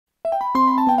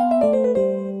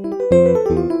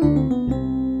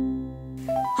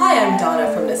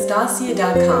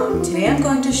Naztazia.com. Today I'm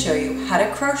going to show you how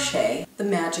to crochet the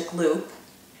magic loop,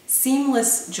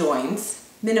 seamless joins,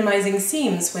 minimizing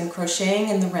seams when crocheting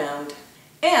in the round,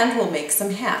 and we'll make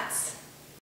some hats.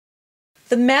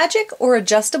 The magic or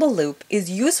adjustable loop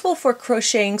is useful for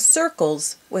crocheting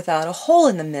circles without a hole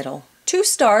in the middle. To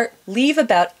start, leave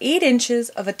about 8 inches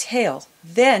of a tail.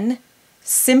 Then,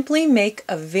 simply make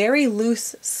a very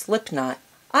loose slip knot.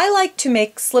 I like to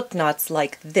make slip knots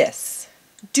like this.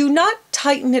 Do not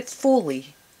tighten it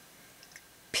fully.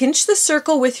 Pinch the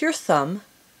circle with your thumb,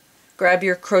 grab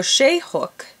your crochet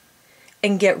hook,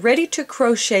 and get ready to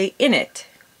crochet in it.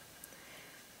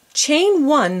 Chain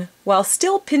 1 while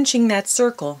still pinching that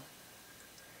circle.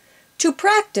 To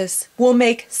practice, we'll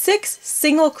make 6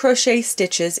 single crochet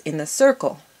stitches in the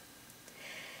circle.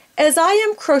 As I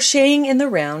am crocheting in the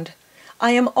round,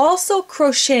 I am also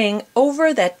crocheting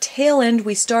over that tail end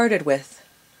we started with.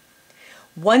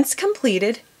 Once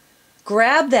completed,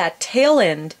 grab that tail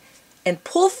end and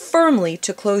pull firmly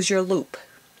to close your loop.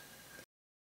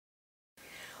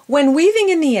 When weaving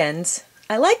in the ends,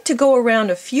 I like to go around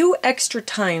a few extra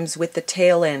times with the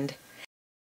tail end.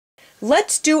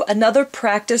 Let's do another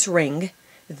practice ring,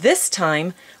 this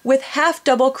time with half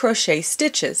double crochet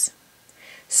stitches.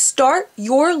 Start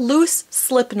your loose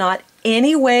slip knot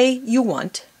any way you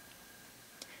want.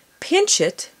 Pinch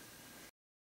it.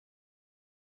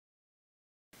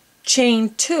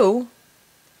 Chain 2,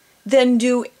 then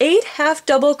do 8 half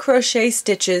double crochet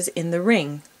stitches in the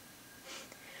ring.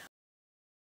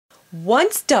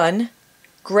 Once done,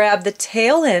 grab the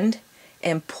tail end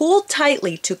and pull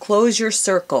tightly to close your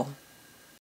circle.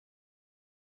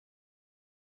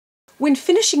 When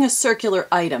finishing a circular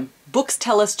item, books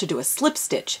tell us to do a slip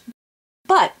stitch,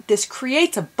 but this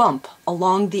creates a bump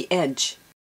along the edge.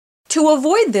 To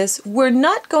avoid this, we're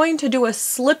not going to do a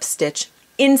slip stitch.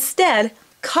 Instead,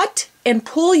 cut and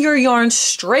pull your yarn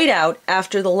straight out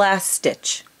after the last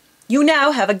stitch. You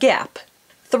now have a gap.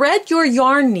 Thread your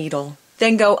yarn needle,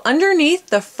 then go underneath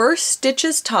the first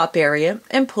stitch's top area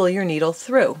and pull your needle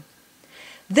through.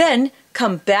 Then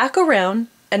come back around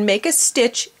and make a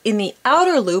stitch in the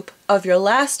outer loop of your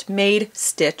last made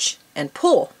stitch and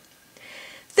pull.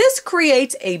 This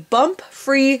creates a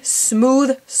bump-free,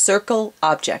 smooth circle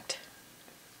object.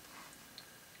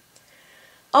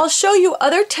 I'll show you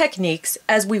other techniques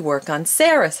as we work on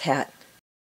Sarah's hat.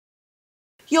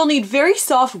 You'll need very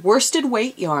soft worsted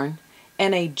weight yarn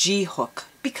and a G-hook.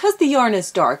 Because the yarn is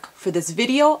dark, for this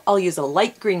video I'll use a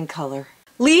light green color.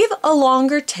 Leave a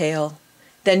longer tail,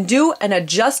 then do an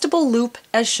adjustable loop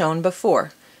as shown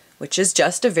before, which is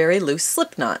just a very loose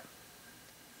slip knot.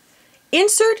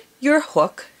 Insert your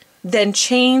hook, then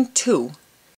chain 2.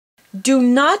 Do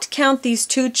not count these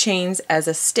 2 chains as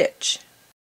a stitch.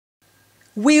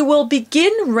 We will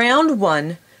begin round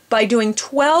 1 by doing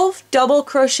 12 double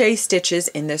crochet stitches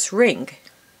in this ring.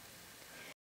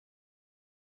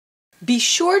 Be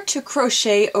sure to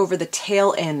crochet over the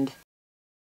tail end.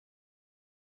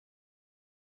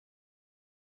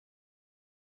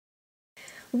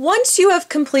 Once you have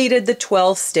completed the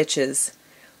 12 stitches,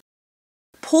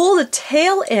 pull the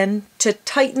tail end to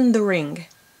tighten the ring.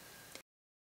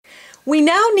 We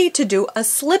now need to do a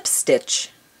slip stitch.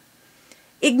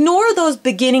 Ignore those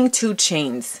beginning 2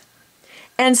 chains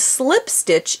and slip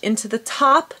stitch into the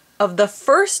top of the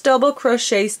first double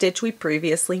crochet stitch we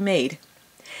previously made.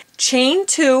 Chain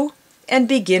 2 and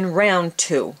begin round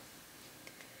 2.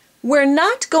 We're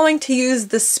not going to use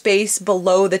the space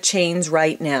below the chains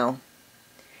right now.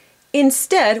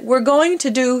 Instead, we're going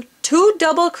to do 2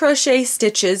 double crochet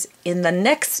stitches in the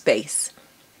next space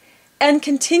and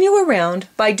continue around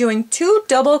by doing 2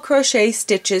 double crochet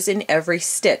stitches in every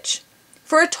stitch,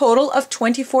 for a total of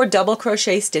 24 double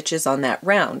crochet stitches on that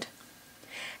round.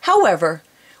 However,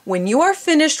 when you are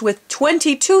finished with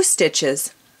 22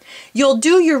 stitches, you'll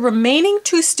do your remaining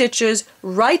 2 stitches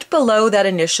right below that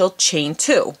initial chain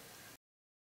 2.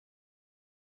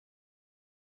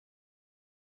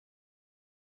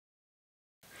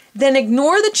 Then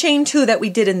ignore the chain 2 that we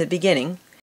did in the beginning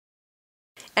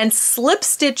and slip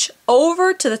stitch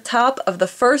over to the top of the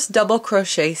first double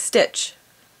crochet stitch.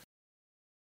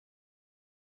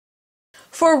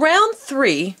 For round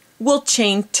 3, we'll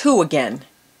chain 2 again.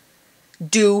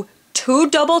 Do 2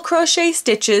 double crochet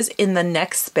stitches in the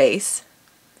next space.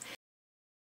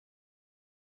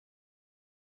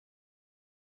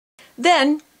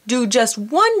 Then do just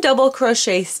 1 double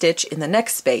crochet stitch in the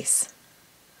next space.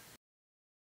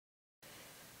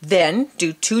 Then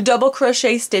do 2 double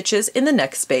crochet stitches in the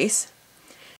next space.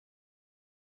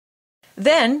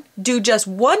 Then do just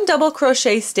 1 double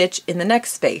crochet stitch in the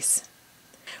next space.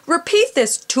 Repeat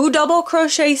this 2 double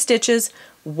crochet stitches,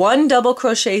 1 double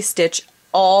crochet stitch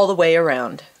all the way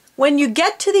around. When you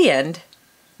get to the end,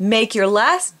 make your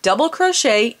last double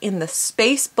crochet in the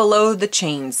space below the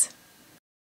chains.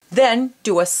 Then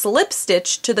do a slip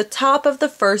stitch to the top of the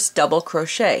first double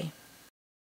crochet.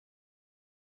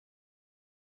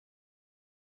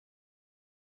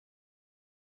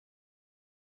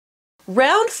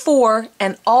 Round 4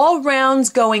 and all rounds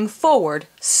going forward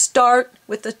start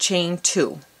with a chain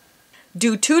 2.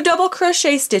 Do 2 double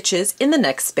crochet stitches in the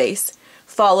next space,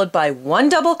 followed by 1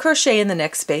 double crochet in the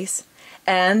next space,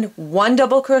 and 1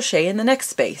 double crochet in the next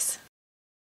space.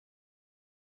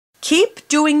 Keep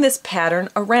doing this pattern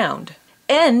around,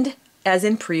 and as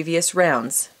in previous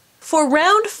rounds. For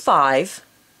round 5,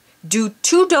 do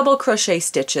 2 double crochet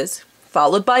stitches,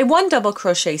 followed by 1 double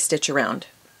crochet stitch around.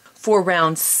 For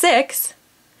round 6,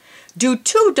 do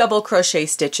 2 double crochet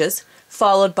stitches,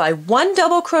 followed by 1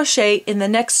 double crochet in the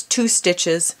next 2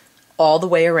 stitches all the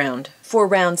way around. For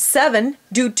round 7,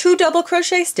 do 2 double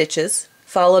crochet stitches,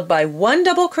 followed by 1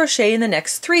 double crochet in the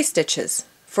next 3 stitches.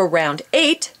 For round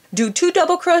 8, do 2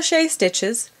 double crochet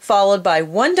stitches, followed by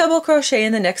 1 double crochet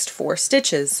in the next 4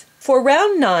 stitches. For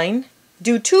round 9,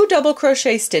 do 2 double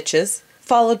crochet stitches,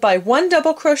 followed by 1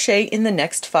 double crochet in the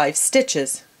next 5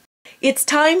 stitches. It's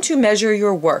time to measure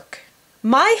your work.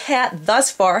 My hat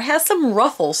thus far has some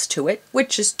ruffles to it,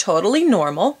 which is totally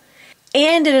normal,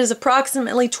 and it is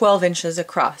approximately 12 inches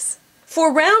across.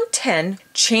 For round 10,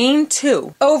 chain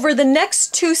 2. Over the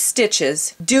next 2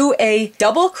 stitches, do a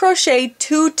double crochet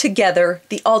 2 together,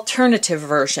 the alternative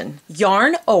version.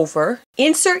 Yarn over,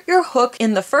 insert your hook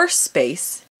in the first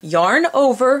space, yarn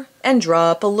over, and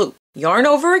draw up a loop. Yarn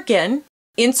over again,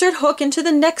 insert hook into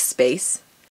the next space,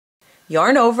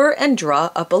 yarn over and draw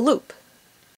up a loop.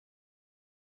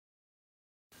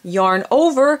 Yarn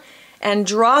over and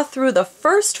draw through the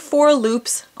first 4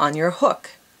 loops on your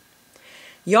hook.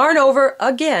 Yarn over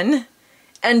again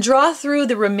and draw through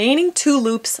the remaining 2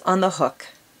 loops on the hook.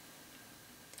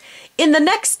 In the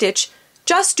next stitch,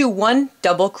 just do 1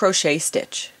 double crochet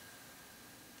stitch.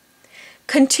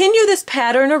 Continue this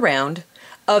pattern around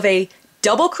of a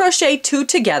double crochet 2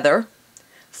 together,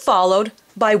 followed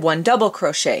by 1 double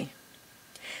crochet.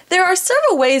 There are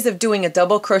several ways of doing a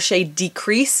double crochet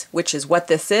decrease, which is what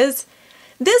this is.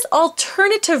 This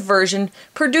alternative version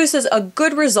produces a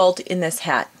good result in this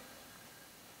hat.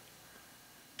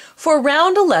 For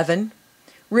round 11,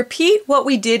 repeat what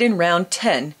we did in round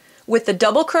 10 with the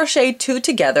double crochet 2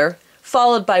 together,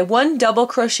 followed by 1 double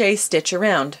crochet stitch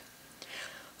around.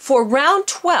 For round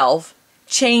 12,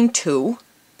 chain 2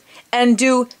 and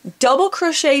do double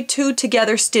crochet 2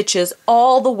 together stitches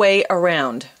all the way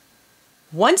around.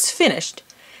 Once finished,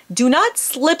 do not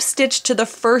slip stitch to the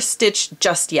first stitch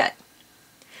just yet.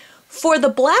 For the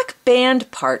black band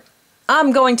part,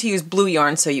 I'm going to use blue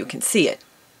yarn so you can see it.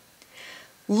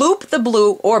 Loop the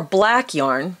blue or black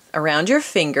yarn around your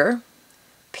finger,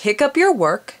 pick up your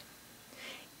work,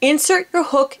 insert your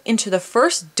hook into the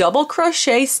first double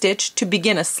crochet stitch to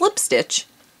begin a slip stitch,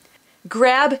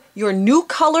 grab your new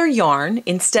color yarn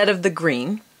instead of the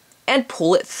green, and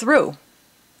pull it through.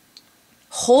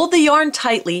 Hold the yarn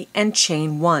tightly and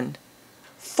chain 1.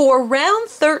 For round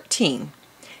 13,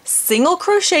 single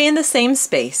crochet in the same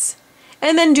space,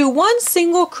 and then do 1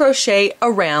 single crochet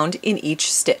around in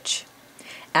each stitch.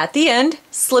 At the end,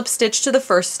 slip stitch to the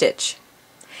first stitch.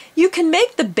 You can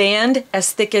make the band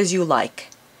as thick as you like.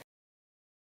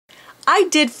 I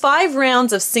did 5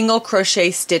 rounds of single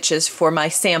crochet stitches for my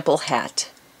sample hat.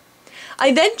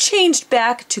 I then changed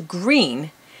back to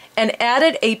green and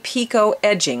added a picot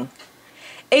edging.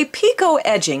 A picot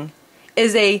edging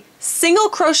is a single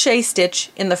crochet stitch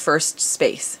in the first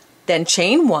space, then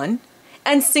chain 1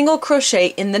 and single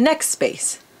crochet in the next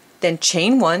space, then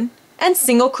chain 1 and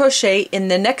single crochet in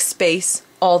the next space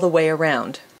all the way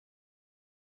around.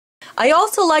 I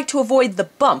also like to avoid the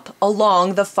bump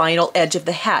along the final edge of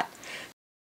the hat,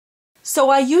 so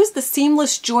I use the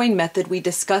seamless join method we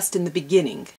discussed in the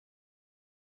beginning.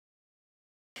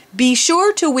 Be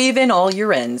sure to weave in all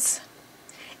your ends.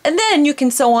 And then you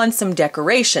can sew on some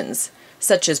decorations,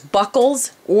 such as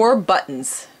buckles or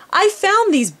buttons. I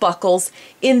found these buckles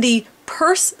in the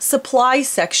purse supply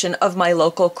section of my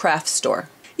local craft store.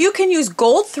 You can use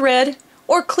gold thread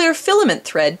or clear filament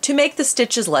thread to make the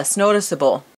stitches less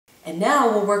noticeable. And now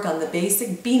we'll work on the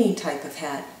basic beanie type of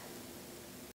hat.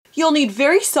 You'll need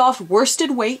very soft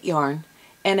worsted weight yarn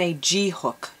and a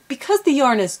G-hook. Because the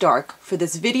yarn is dark, for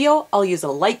this video I'll use a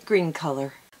light green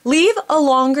color. Leave a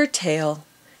longer tail.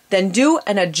 Then do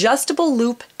an adjustable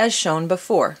loop as shown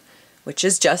before, which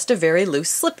is just a very loose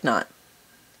slip knot.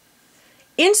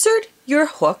 Insert your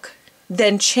hook,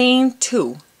 then chain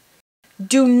 2.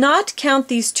 Do not count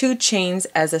these 2 chains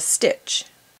as a stitch.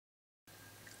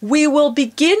 We will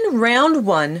begin round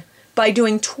 1 by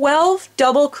doing 12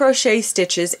 double crochet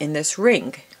stitches in this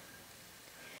ring.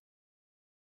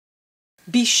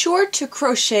 Be sure to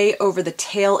crochet over the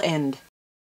tail end.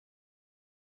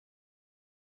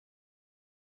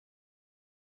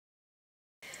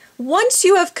 Once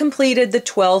you have completed the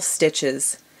 12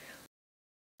 stitches,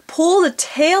 pull the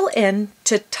tail end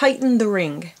to tighten the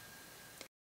ring.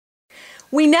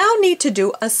 We now need to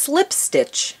do a slip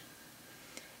stitch.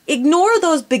 Ignore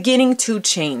those beginning 2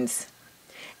 chains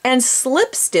and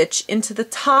slip stitch into the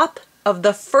top of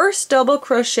the first double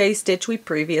crochet stitch we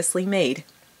previously made.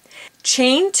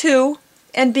 Chain 2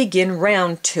 and begin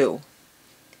round 2.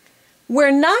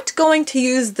 We're not going to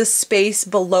use the space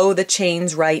below the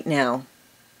chains right now.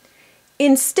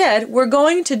 Instead, we're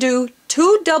going to do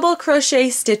 2 double crochet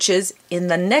stitches in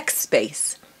the next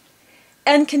space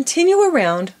and continue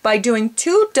around by doing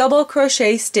 2 double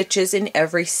crochet stitches in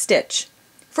every stitch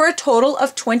for a total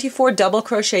of 24 double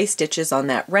crochet stitches on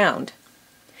that round.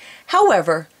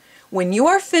 However, when you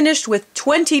are finished with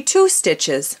 22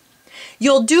 stitches,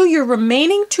 you'll do your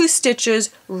remaining 2 stitches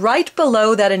right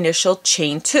below that initial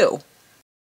chain 2.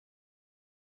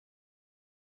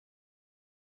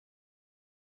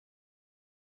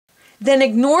 Then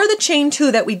ignore the chain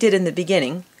 2 that we did in the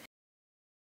beginning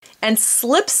and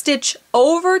slip stitch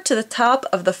over to the top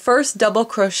of the first double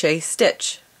crochet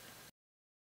stitch.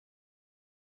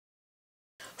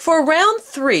 For round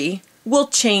 3, we'll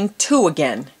chain 2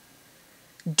 again.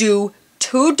 Do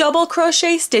 2 double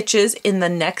crochet stitches in the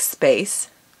next space.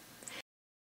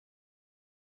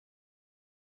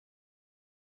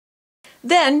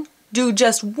 Then do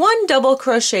just 1 double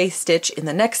crochet stitch in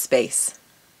the next space.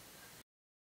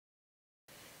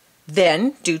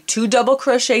 Then do 2 double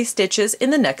crochet stitches in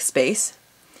the next space.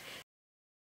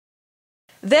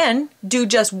 Then do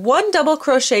just 1 double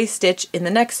crochet stitch in the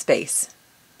next space.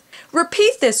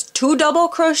 Repeat this 2 double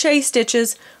crochet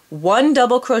stitches, 1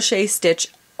 double crochet stitch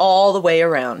all the way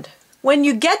around. When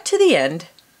you get to the end,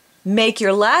 make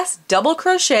your last double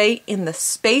crochet in the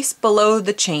space below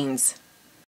the chains.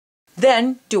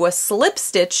 Then do a slip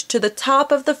stitch to the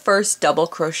top of the first double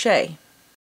crochet.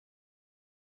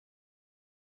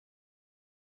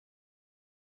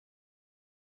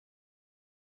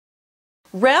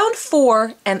 Round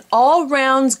 4 and all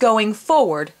rounds going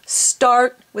forward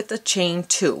start with the chain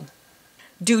 2.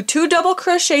 Do 2 double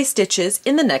crochet stitches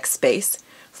in the next space,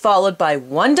 followed by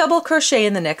 1 double crochet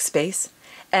in the next space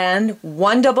and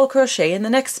 1 double crochet in the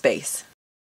next space.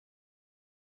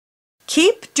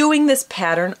 Keep doing this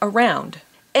pattern around.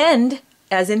 End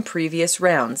as in previous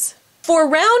rounds. For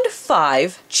round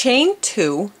 5, chain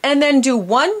 2 and then do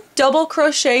 1 double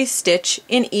crochet stitch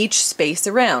in each space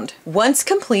around. Once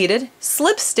completed,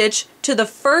 slip stitch to the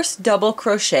first double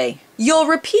crochet. You'll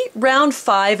repeat round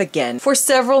 5 again for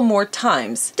several more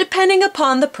times, depending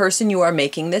upon the person you are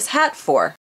making this hat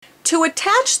for. To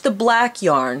attach the black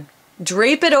yarn,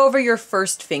 drape it over your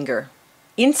first finger.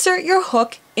 Insert your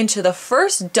hook into the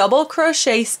first double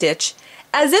crochet stitch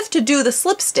as if to do the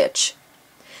slip stitch,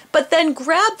 but then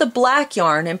grab the black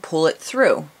yarn and pull it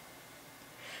through.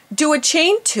 Do a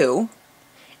chain 2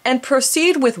 and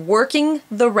proceed with working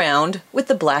the round with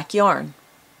the black yarn.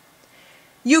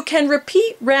 You can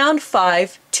repeat round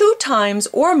 5 2 times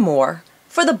or more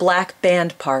for the black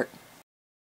band part.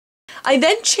 I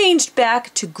then changed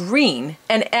back to green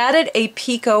and added a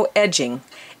picot edging.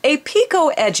 A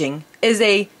picot edging is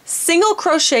a single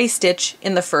crochet stitch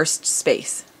in the first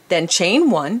space, then chain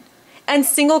 1 and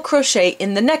single crochet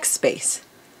in the next space,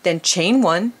 then chain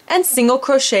 1 and single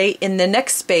crochet in the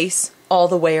next space all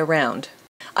the way around.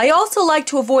 I also like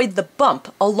to avoid the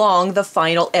bump along the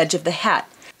final edge of the hat,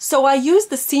 so I use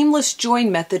the seamless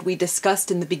join method we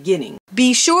discussed in the beginning.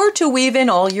 Be sure to weave in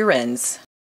all your ends.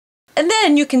 And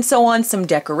then you can sew on some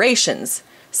decorations,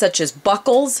 such as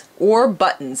buckles or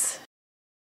buttons.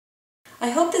 I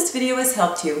hope this video has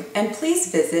helped you, and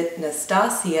please visit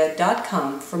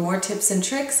Naztazia.com for more tips and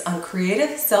tricks on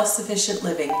creative, self-sufficient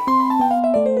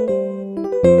living.